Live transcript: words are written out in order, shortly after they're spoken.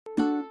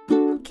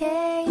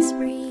case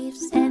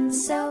briefs, and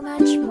so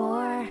much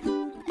more.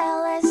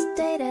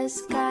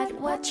 LSData's got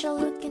what you're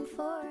looking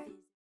for.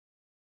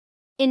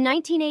 In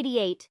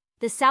 1988,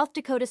 the South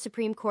Dakota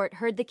Supreme Court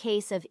heard the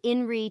case of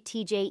In re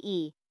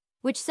T.J.E.,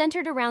 which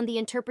centered around the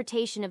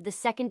interpretation of the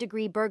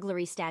second-degree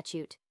burglary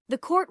statute. The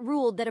court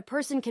ruled that a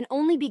person can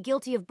only be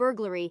guilty of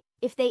burglary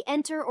if they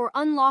enter or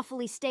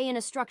unlawfully stay in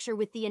a structure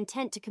with the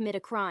intent to commit a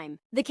crime.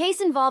 The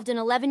case involved an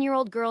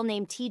 11-year-old girl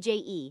named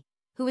T.J.E.,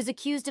 who was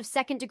accused of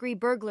second-degree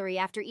burglary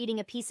after eating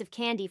a piece of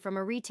candy from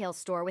a retail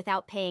store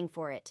without paying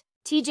for it.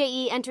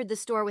 T.J.E. entered the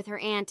store with her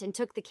aunt and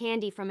took the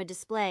candy from a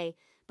display,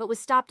 but was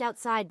stopped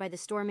outside by the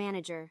store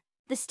manager.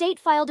 The state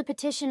filed a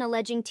petition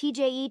alleging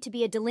T.J.E. to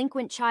be a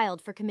delinquent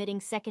child for committing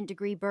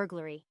second-degree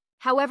burglary.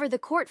 However, the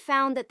court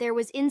found that there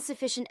was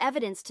insufficient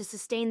evidence to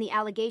sustain the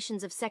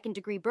allegations of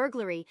second-degree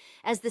burglary,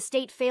 as the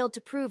state failed to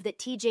prove that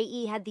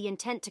T.J.E. had the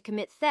intent to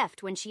commit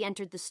theft when she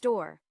entered the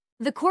store.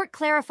 The court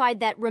clarified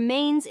that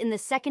remains in the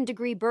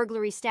second-degree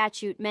burglary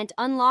statute meant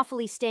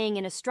unlawfully staying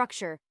in a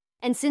structure,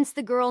 and since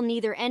the girl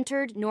neither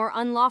entered nor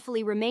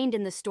unlawfully remained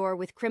in the store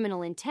with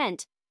criminal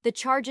intent, the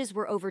charges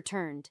were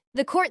overturned.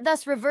 The court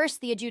thus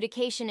reversed the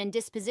adjudication and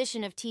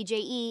disposition of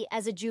T.J.E.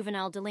 as a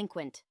juvenile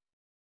delinquent.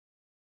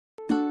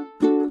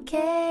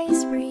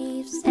 Case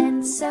briefs,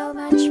 and so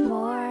much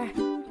more.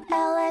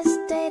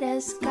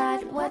 LSData's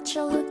got what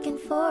you're looking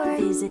for.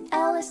 Visit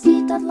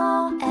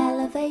lsd.law,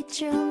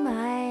 elevate your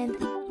mind.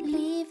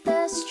 Leave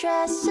the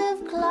stress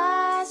of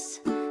class.